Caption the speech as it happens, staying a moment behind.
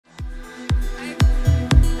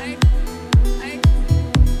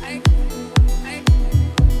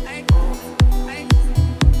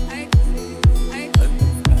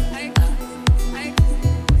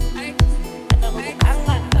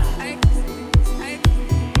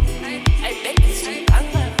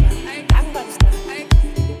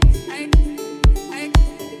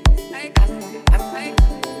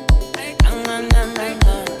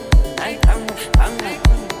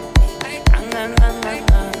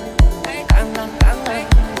Then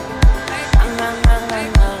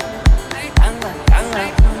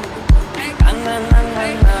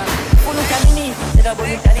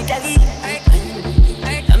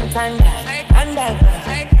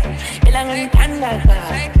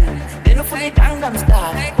fully Gangnam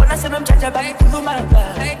style. When I say I'm judged by Kulumaka,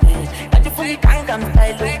 I do fully Gangnam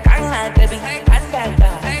style. Gangnam, baby, I'm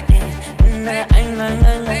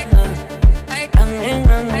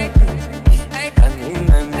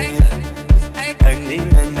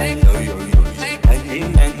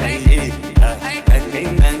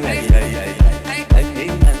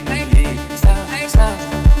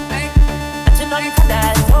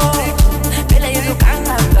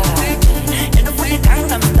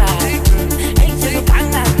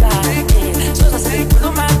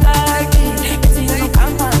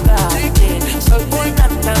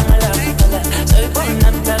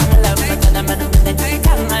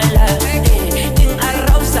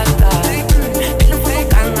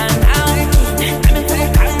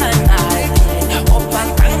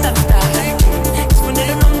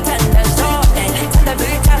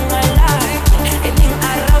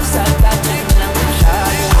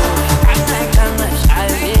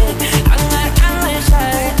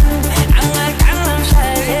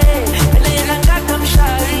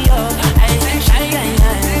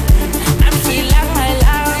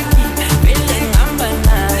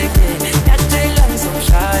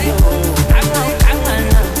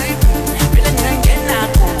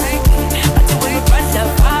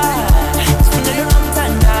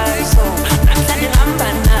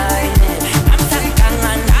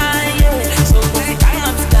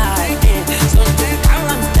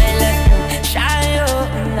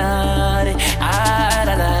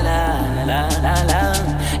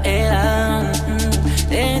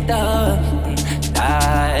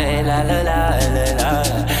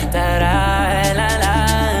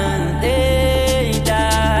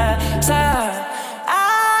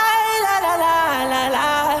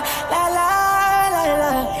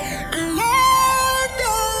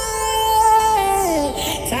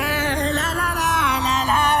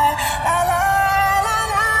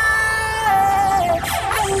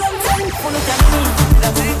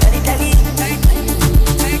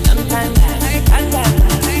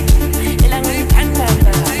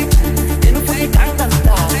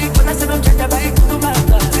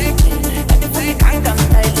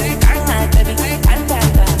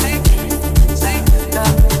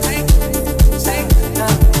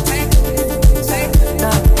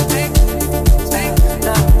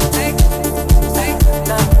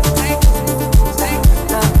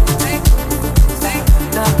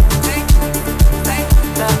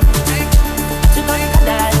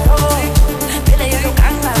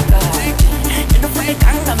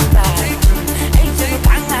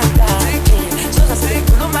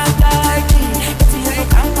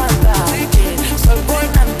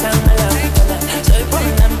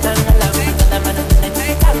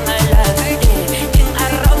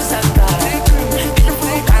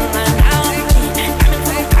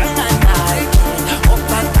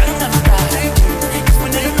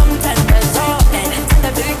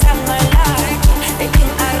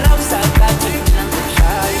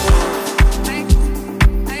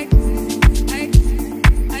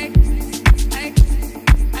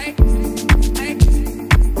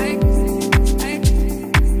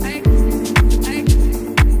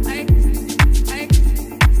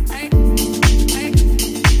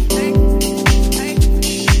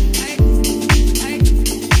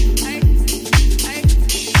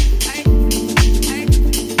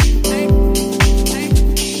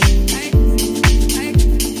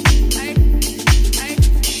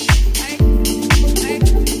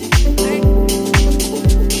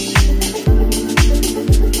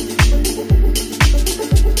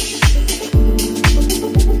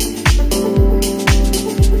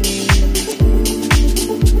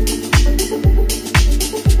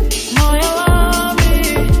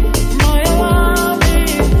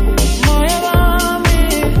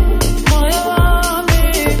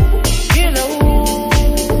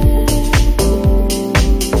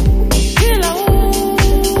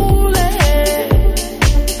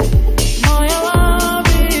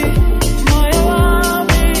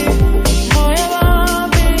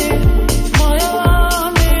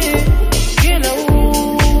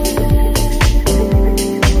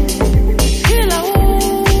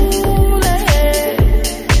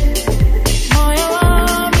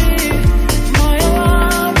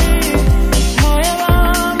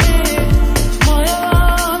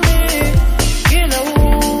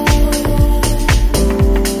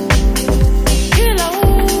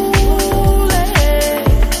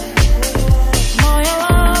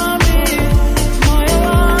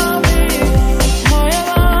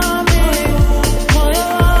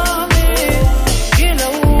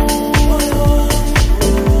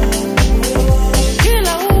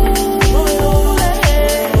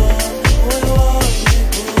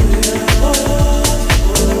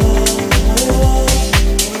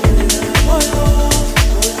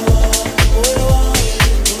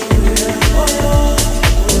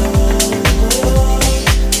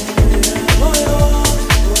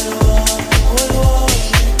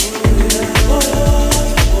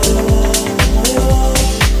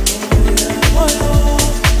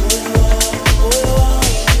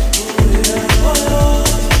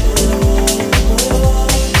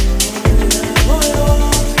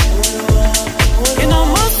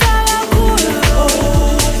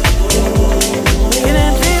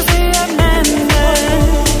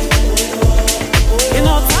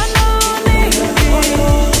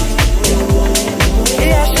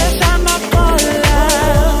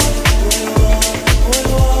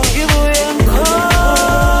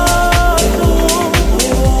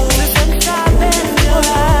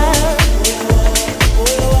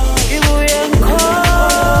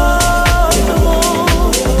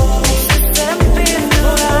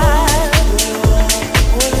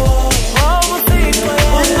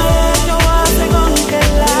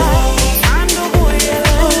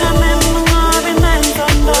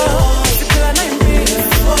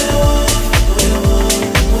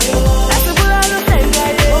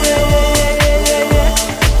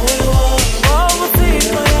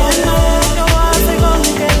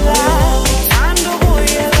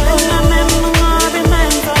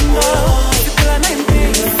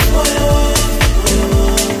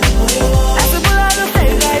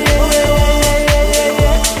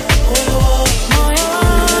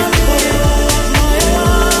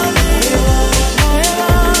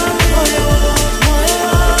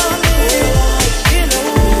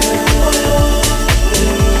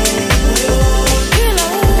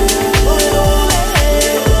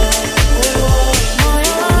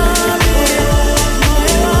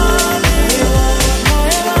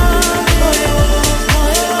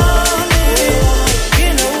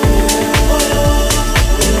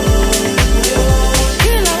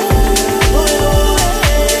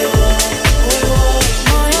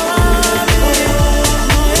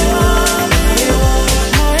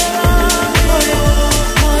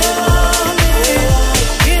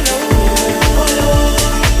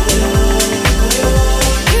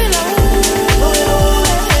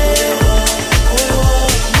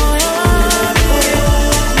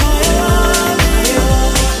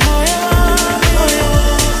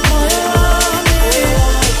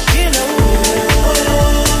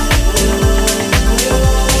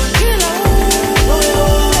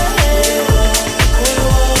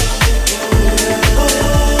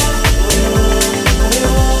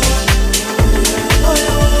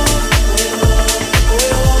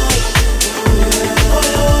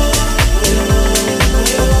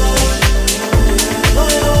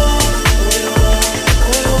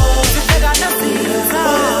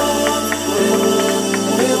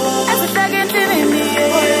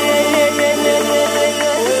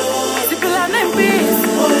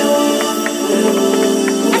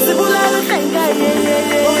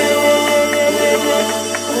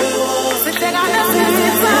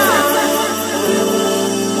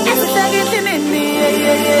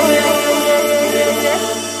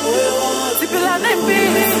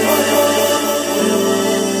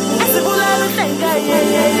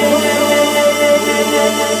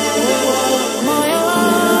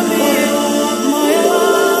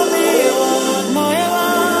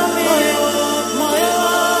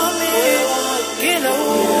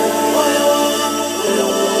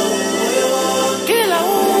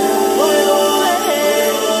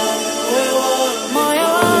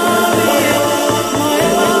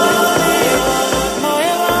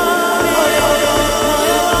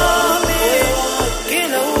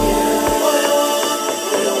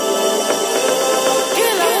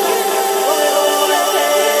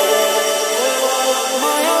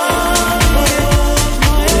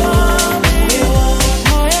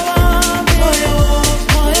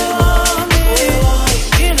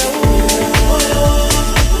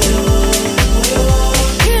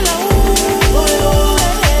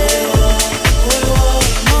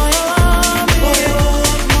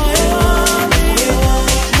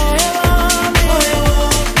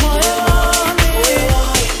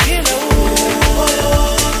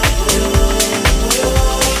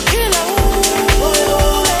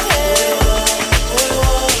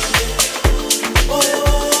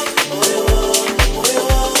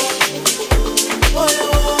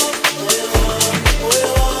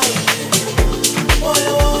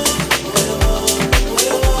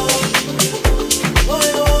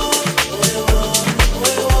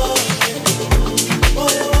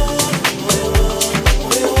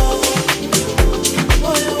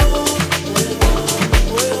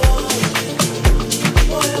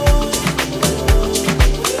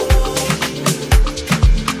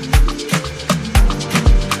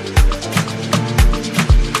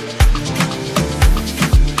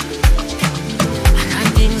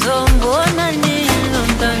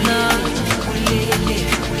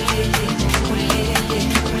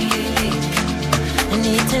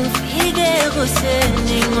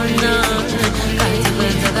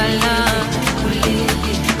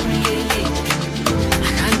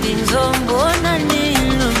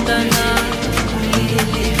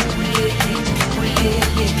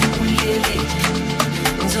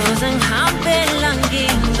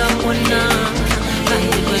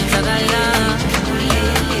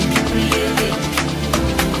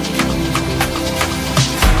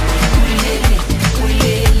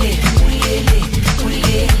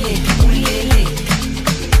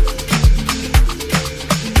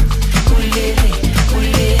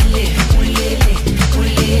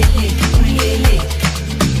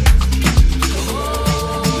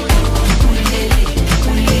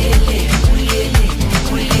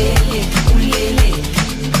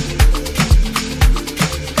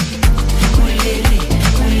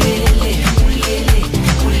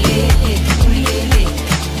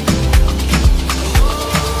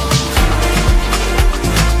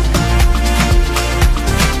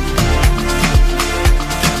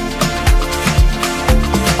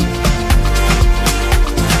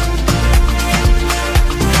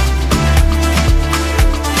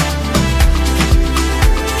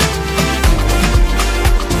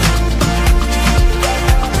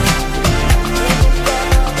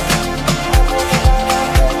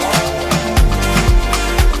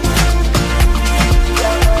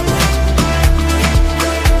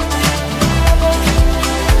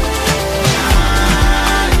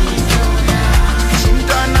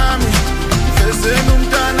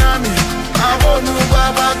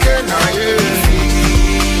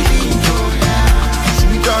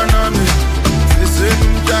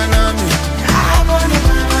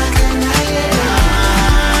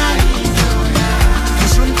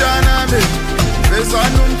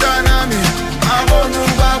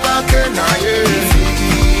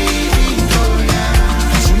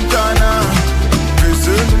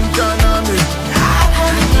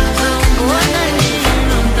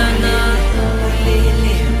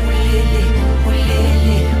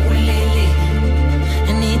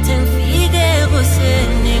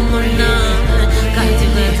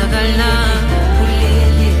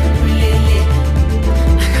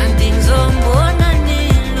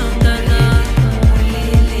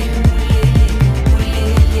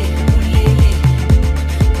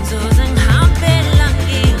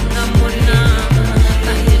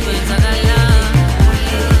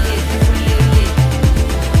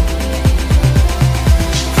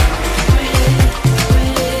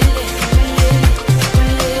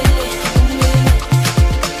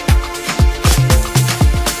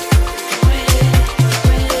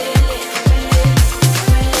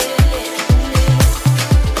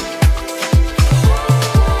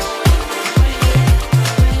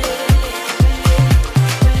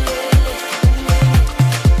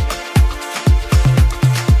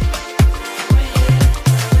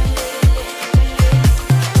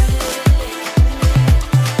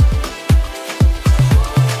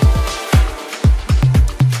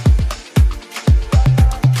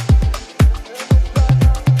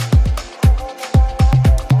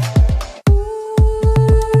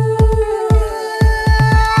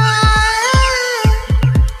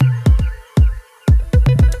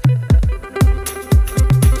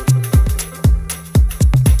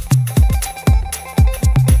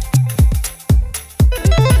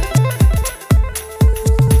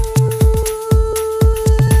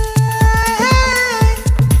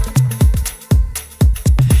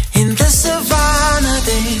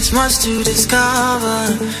wants to discover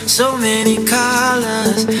so many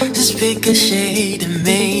colors. Just pick a shade and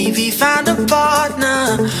maybe find a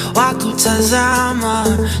partner. Wakutazama,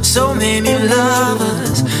 so many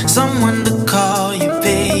lovers, someone to call you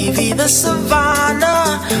baby. The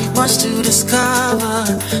Savannah wants to discover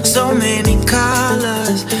so many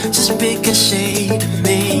colors. Just pick a shade and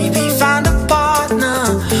maybe find a partner.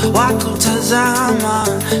 Wakutazama,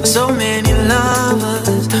 so many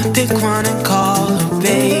lovers, pick one and call her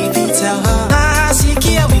baby. Tell her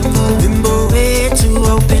nasikia wimbo, wimbo wetu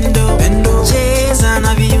wa upendo, pendo cheza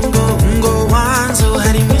na viungo, ungo wanzo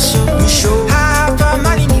hadi mwisho, mwisho. Hapa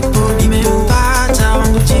mali nipo, nimempata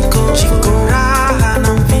wangu jiko, jiko raha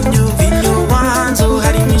na mvinyo, vinyo wanzo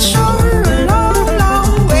hadi mwisho. Long,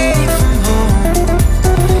 long way from home,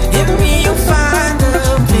 if me you'll find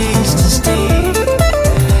a place to stay.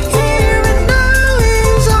 Here and now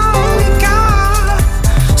is all we got,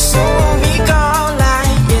 so we gone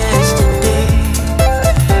like yesterday.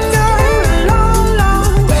 You're a long,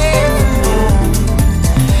 long way from home,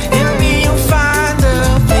 if me you'll find a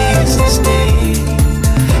place to stay.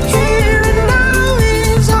 Here and now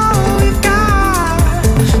is all we got,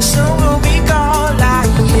 so we'll be gone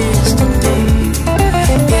like yesterday.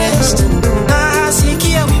 Yesterday.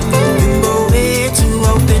 Nasikia wimbo, wimbo wetu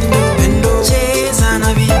wa upendo, pendo cheza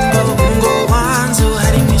na viungo, ungo wanzo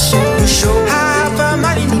hadi mwisho, mwisho. Hapa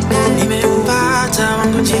mali nipo, nimempata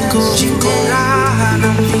wangu jiko, jiko raha na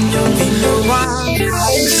mvinyo, vinyo wangu hadi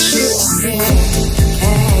mwisho.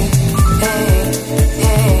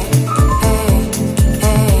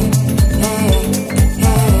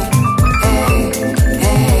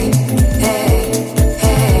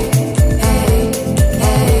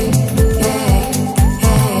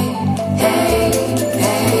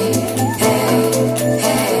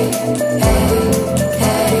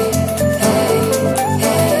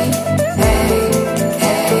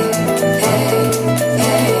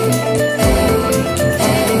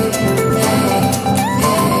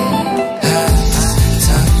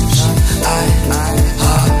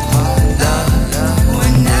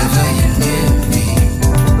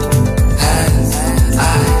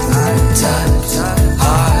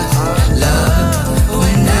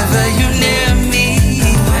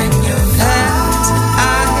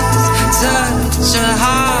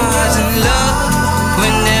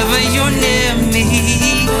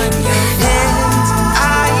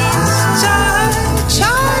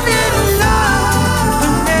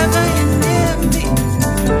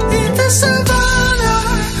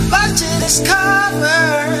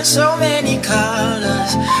 So many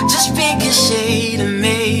colors, just pick a shade and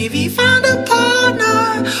maybe find a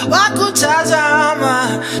partner.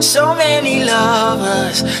 Wakutazama, so many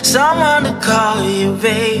lovers, someone to call you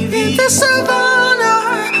baby. The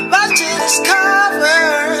Savannah, about to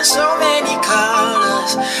discover so many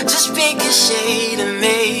colors, just pick a shade and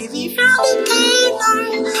maybe find a partner.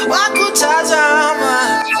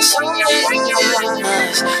 Wakutazama, so many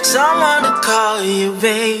lovers, someone to call you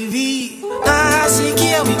baby.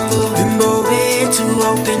 Nasikia wimbo, wimbo wetu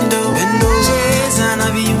wa upendo, pendo cheza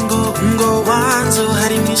na viungo, ungo wanzo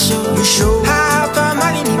hadi mwisho, mwisho. Hapa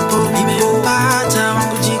mali nipo, nimempata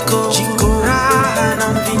wangu jiko, jiko raha na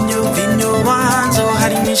mvinyo, vinyo wanzo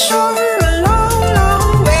hadi mwisho. Long,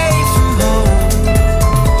 long way from home,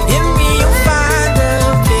 in me you'll find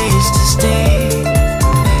a place to stay.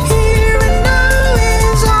 Here and now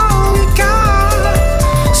is all we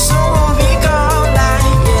got, so we'll be gone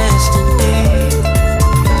like yesterday.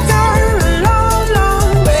 You're a long,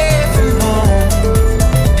 long way from home,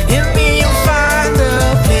 in me you'll find a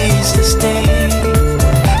place to stay.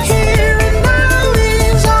 Here and now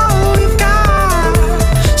is all we got,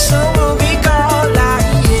 so we'll be gone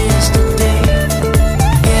like yesterday.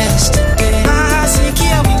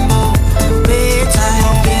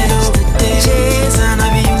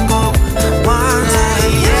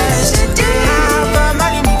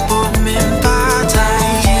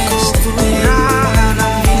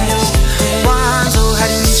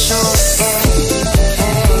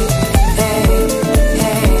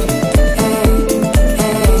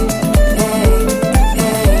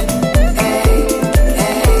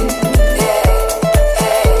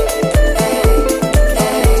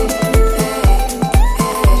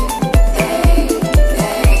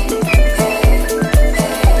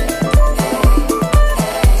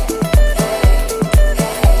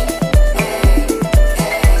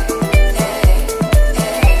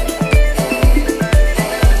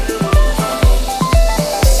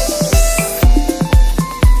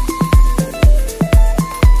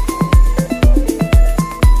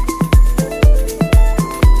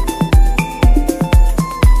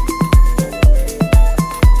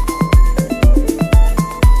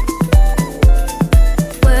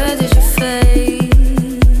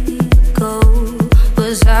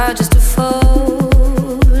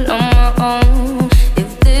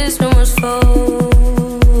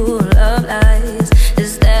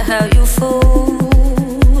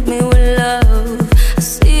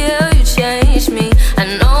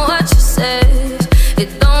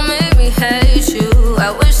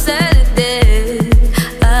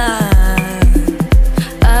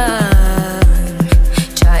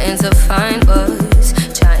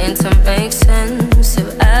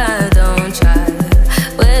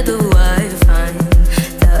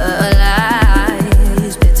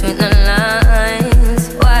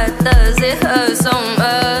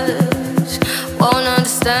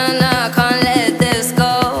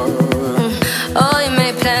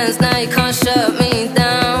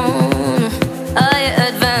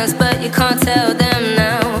 tell them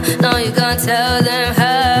now. No, you can't tell them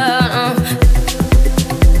how.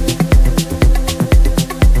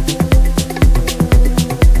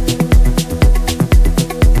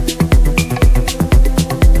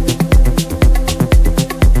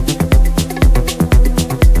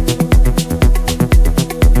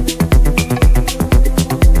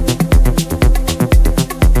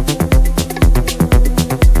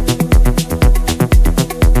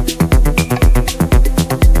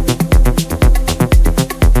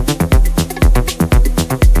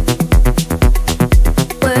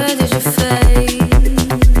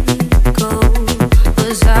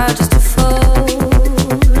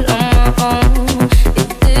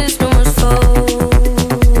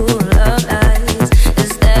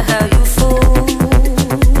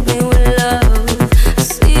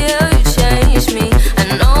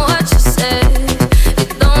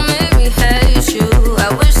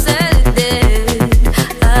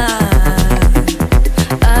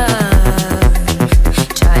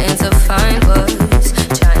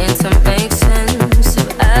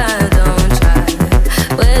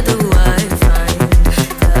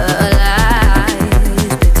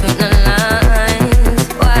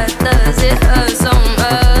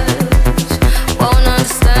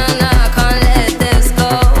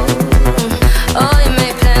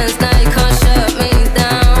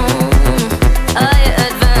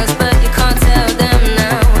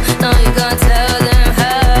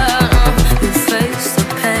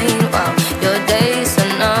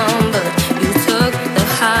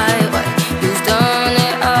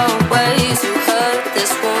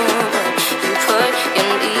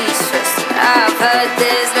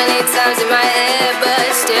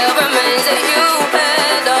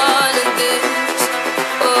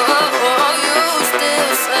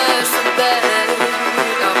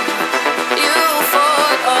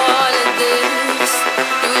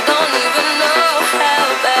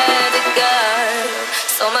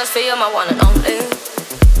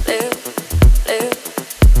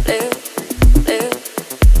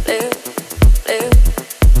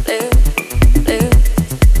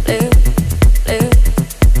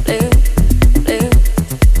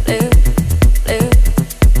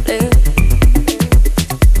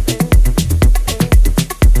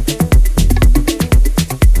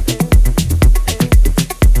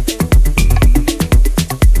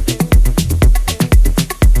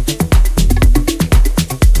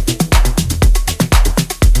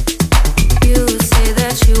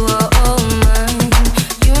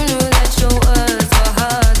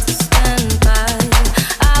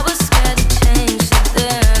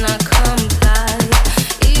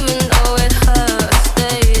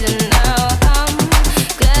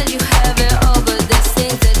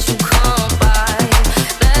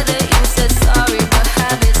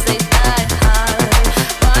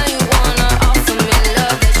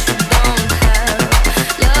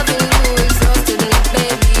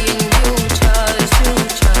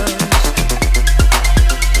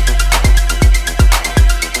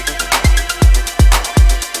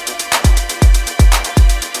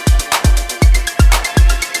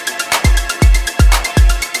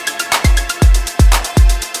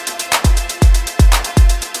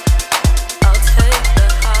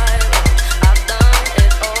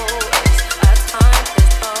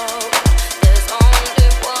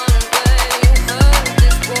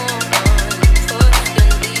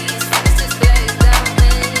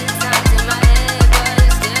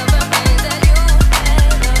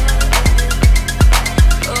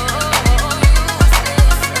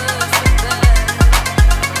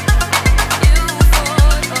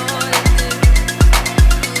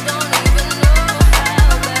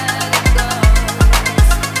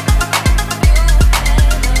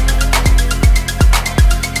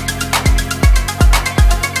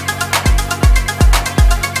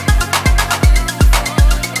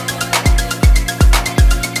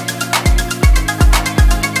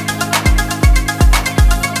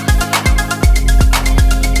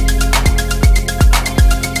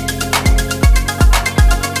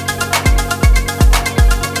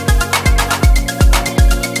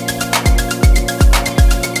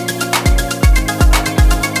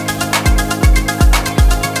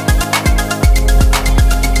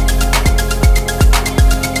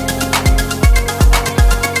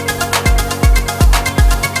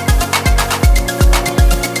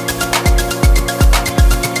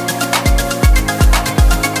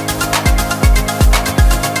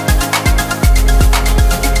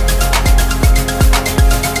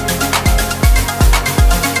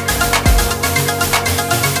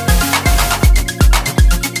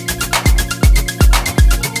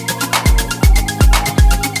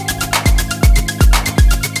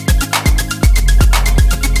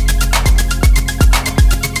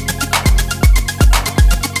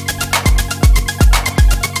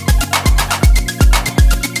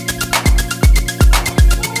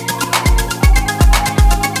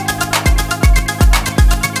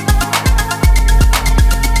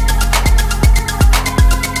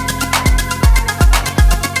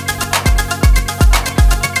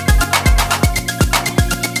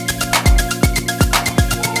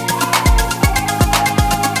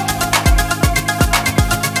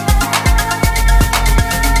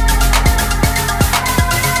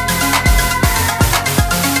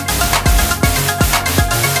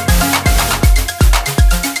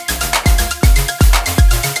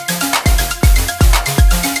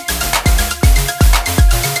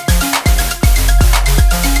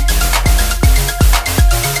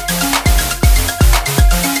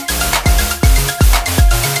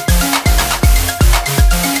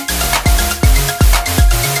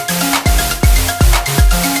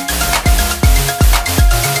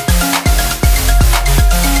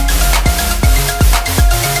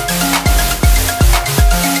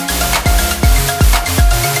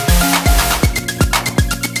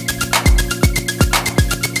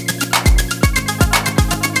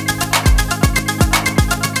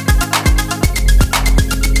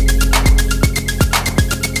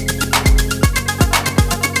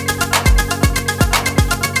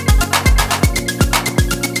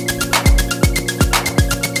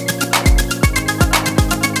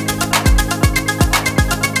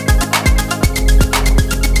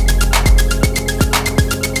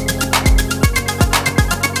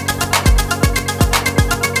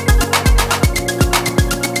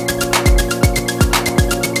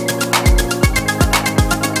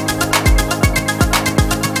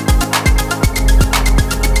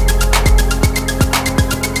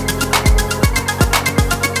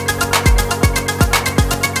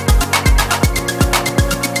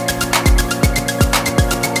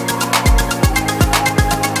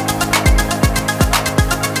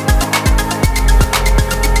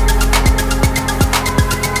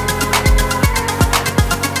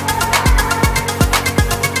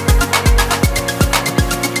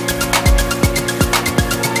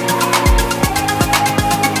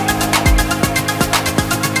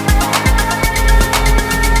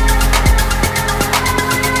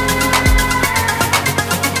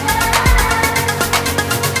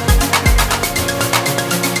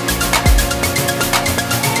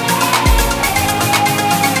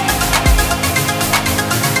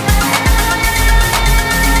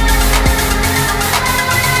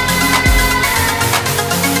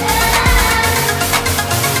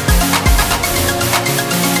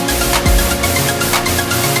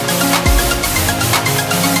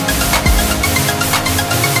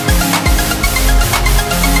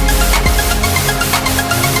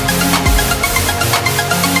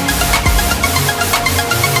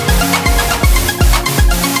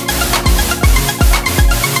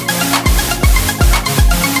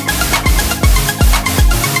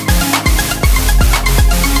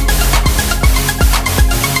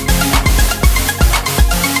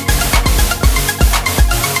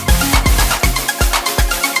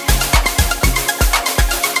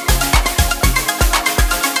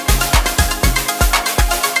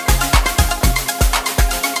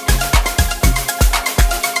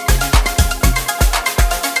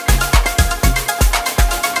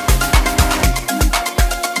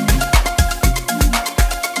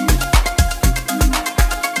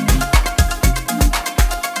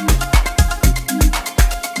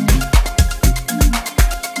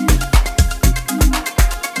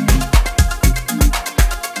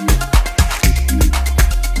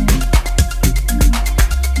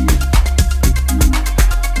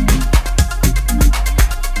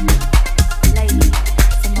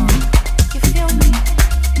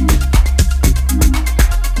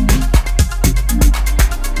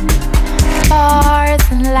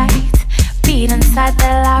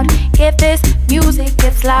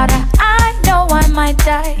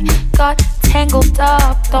 got tangled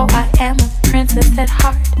up, though I am a princess at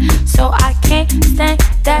heart. So I can't stand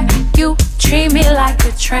that you treat me like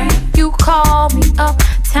a tramp. You call me up,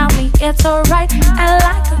 tell me it's alright, and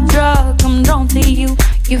like a drug, I'm drawn to you.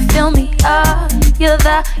 You fill me up, you're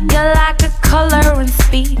like a color and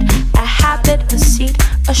speed, a habit, a seed,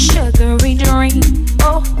 a sugary dream.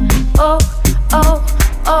 Oh, oh, oh,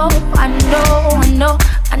 oh,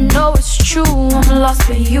 I know it's true, I'm lost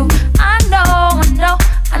for you. I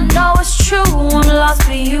know it's true, I'm lost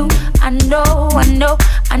for you. I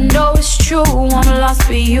know it's true, I'm lost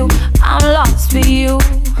for you. I'm lost for you,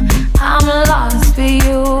 I'm lost for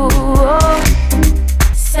you. Oh.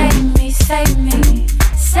 Save me, save me,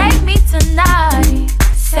 save me tonight.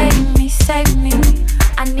 Save me, save me,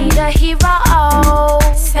 I need a hero.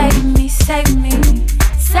 Save me, save me,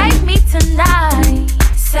 save me tonight.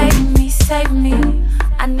 Save me, save me,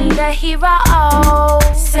 I need a hero.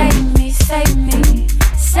 Save me, save me,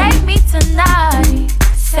 save me tonight.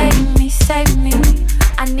 Save me,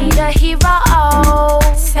 I need a hero.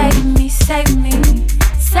 Save me, save me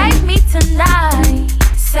tonight.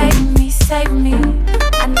 Save me,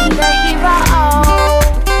 I need a hero.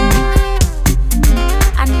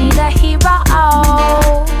 I need a hero.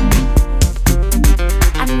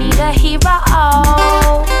 I need a hero.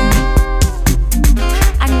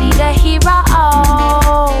 I need a hero.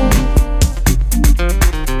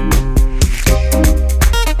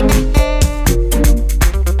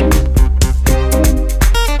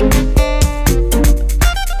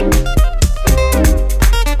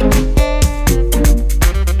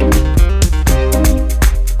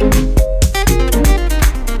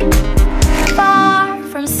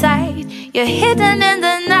 You're hidden in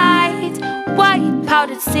the night, white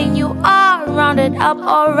powdered stain, you are rounded up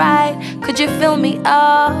alright. Could you fill me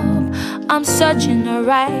up? I'm searching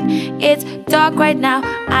alright. It's dark right now,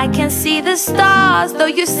 I can see the stars, though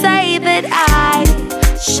you say that I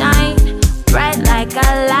shine bright like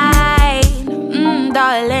a light.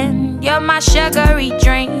 Darling, you're my sugary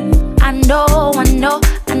dream. I know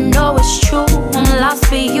it's true, I'm lost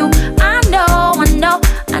for you. I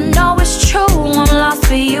know it's true, I'm lost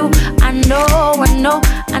for you.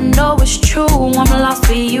 I know it's true, I'm lost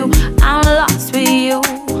for you. I'm lost for you,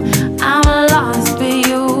 I'm lost for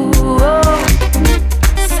you. Oh.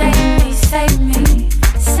 Save me, save me,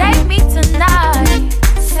 save me tonight.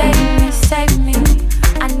 Save me,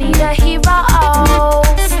 I need a hero.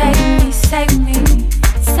 Save me, save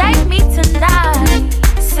me tonight.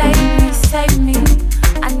 Save me,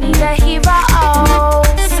 I need a hero.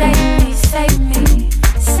 Save me, save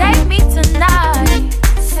me tonight.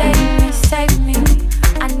 Save me,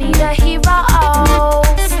 I need a hero.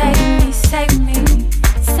 Save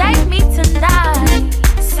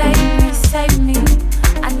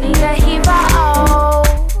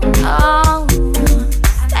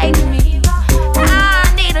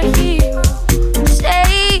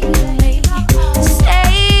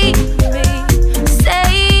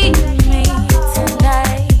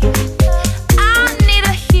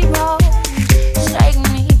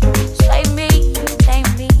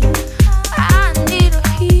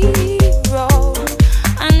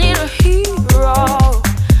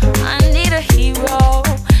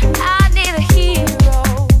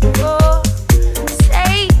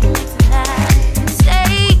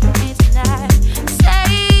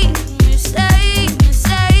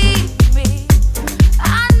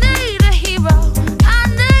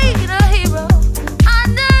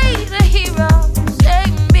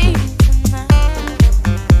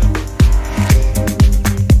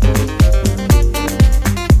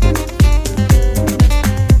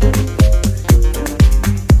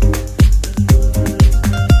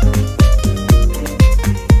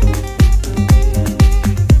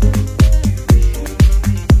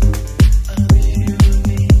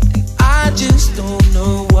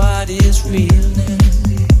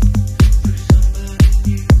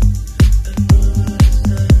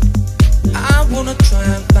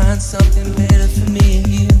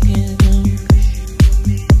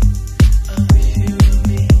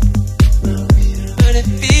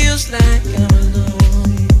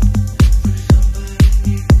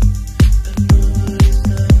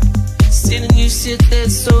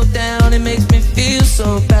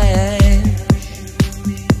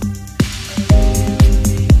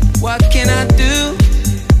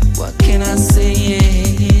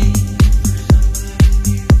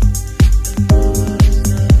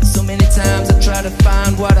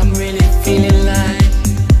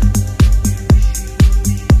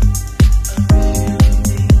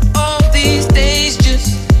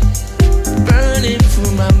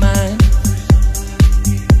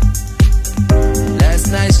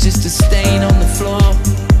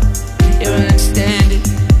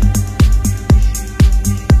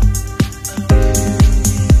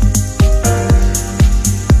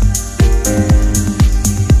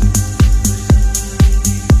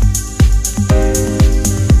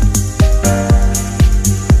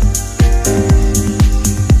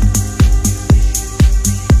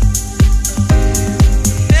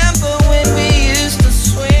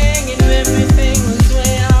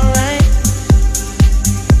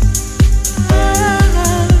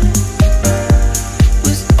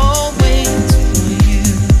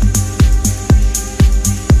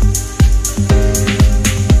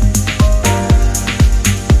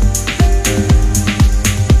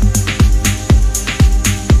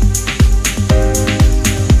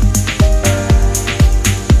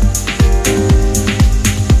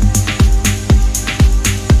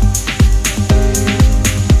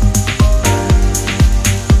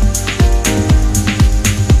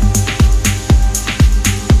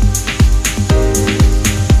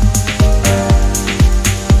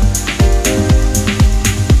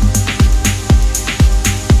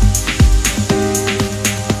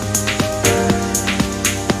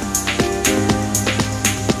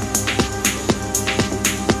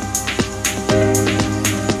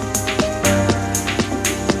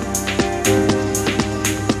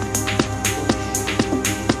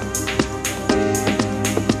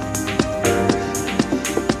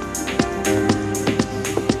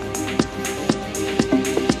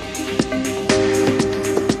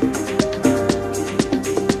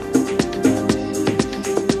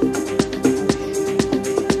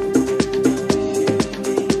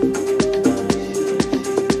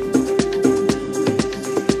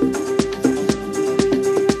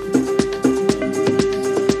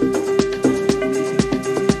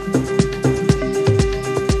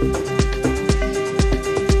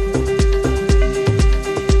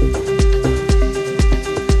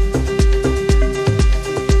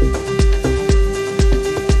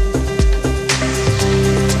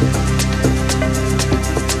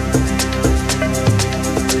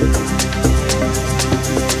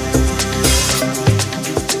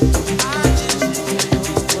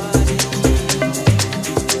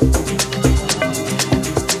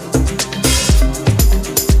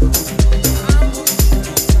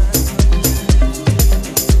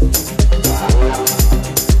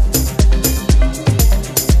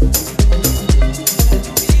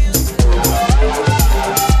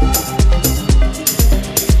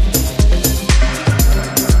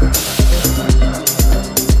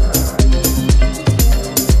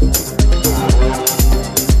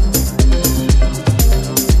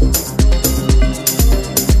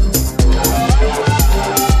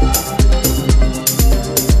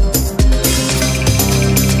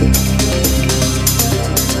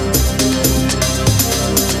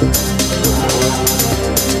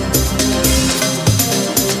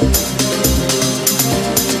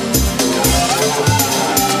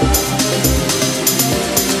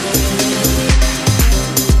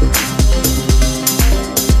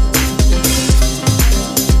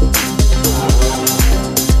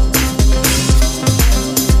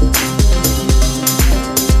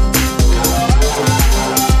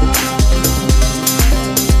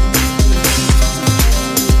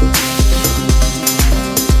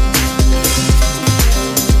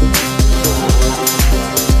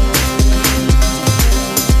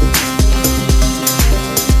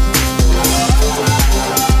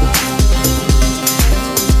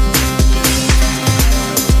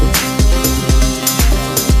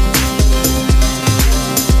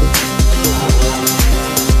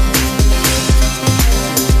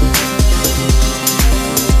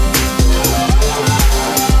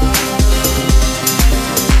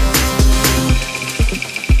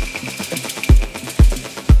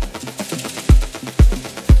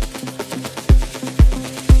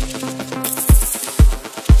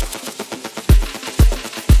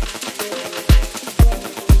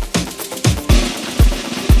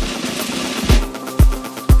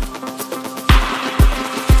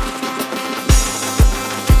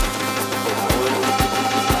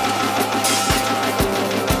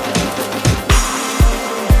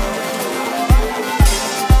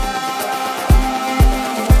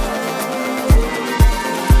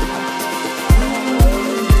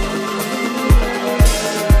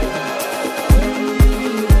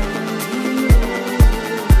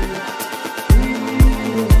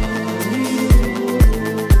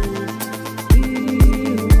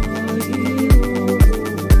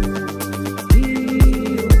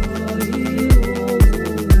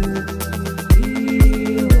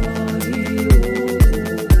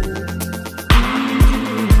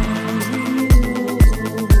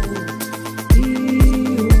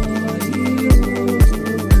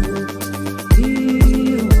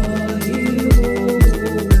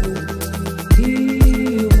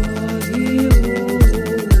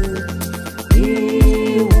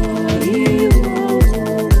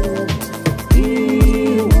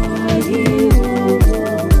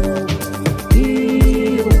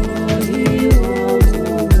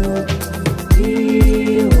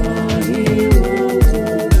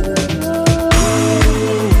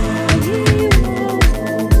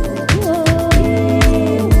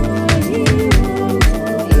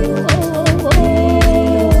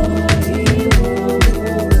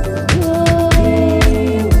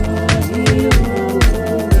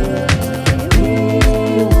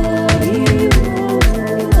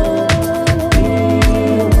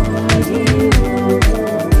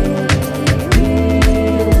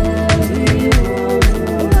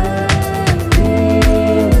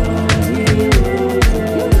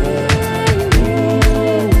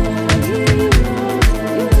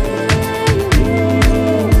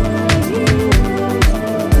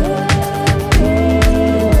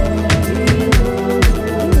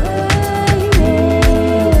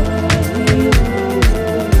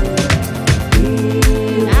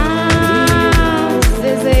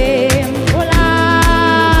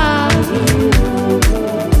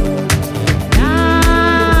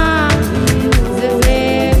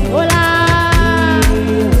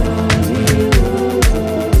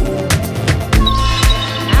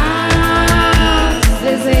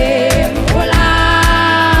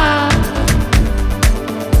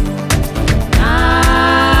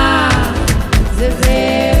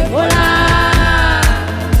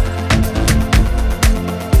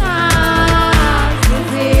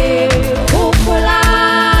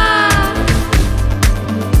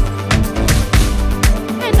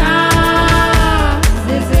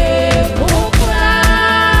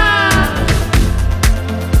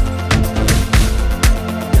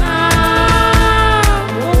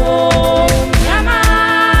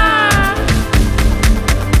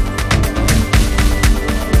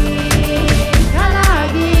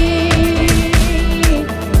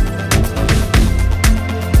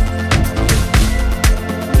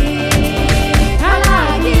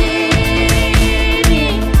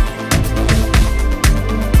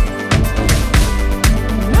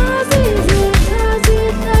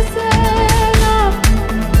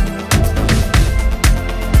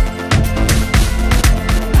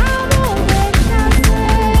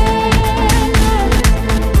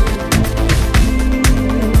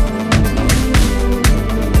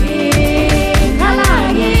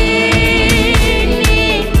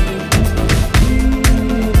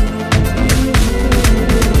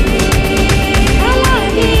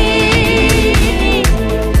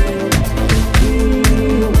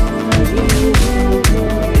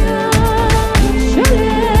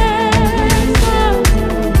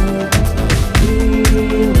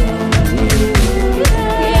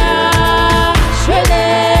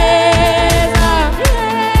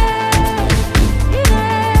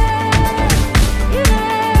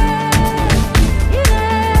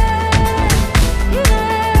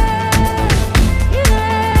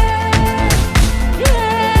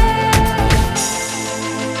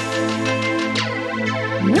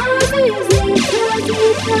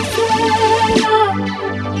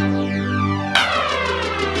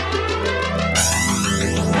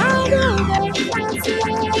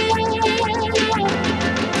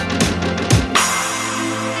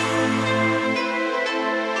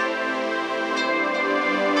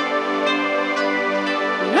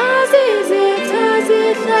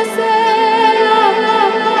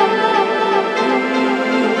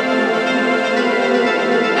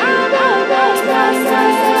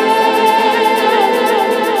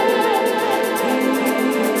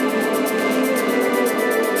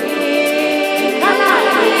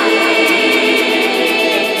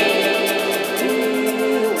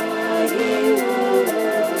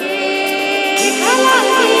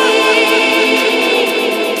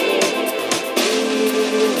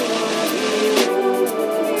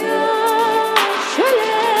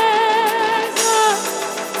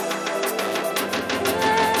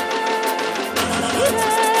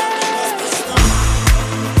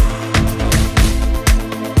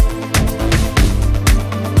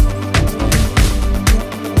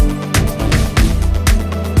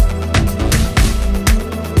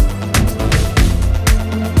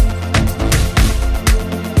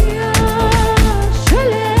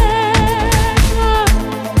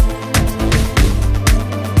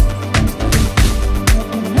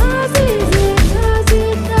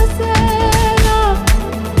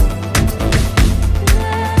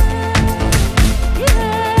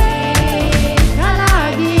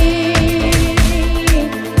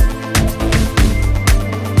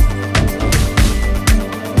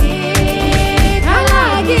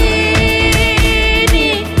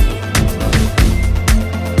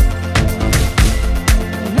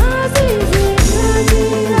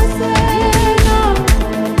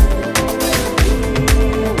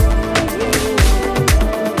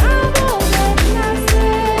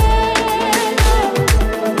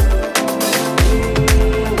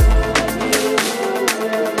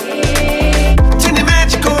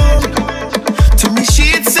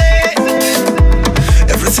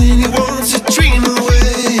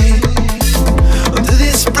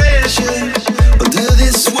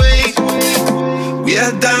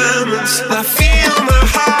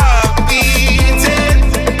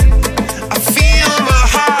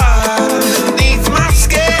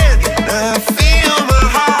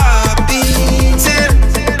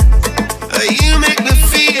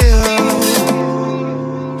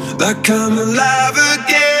Come alive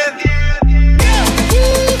again.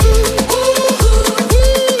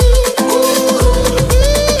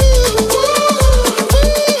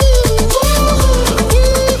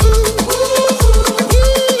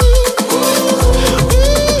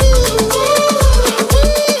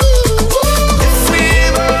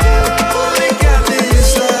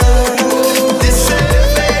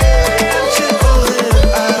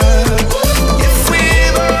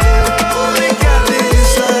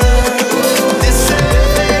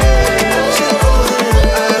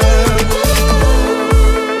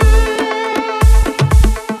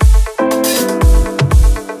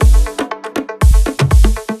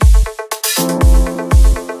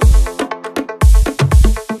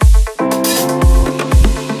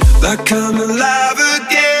 Come alive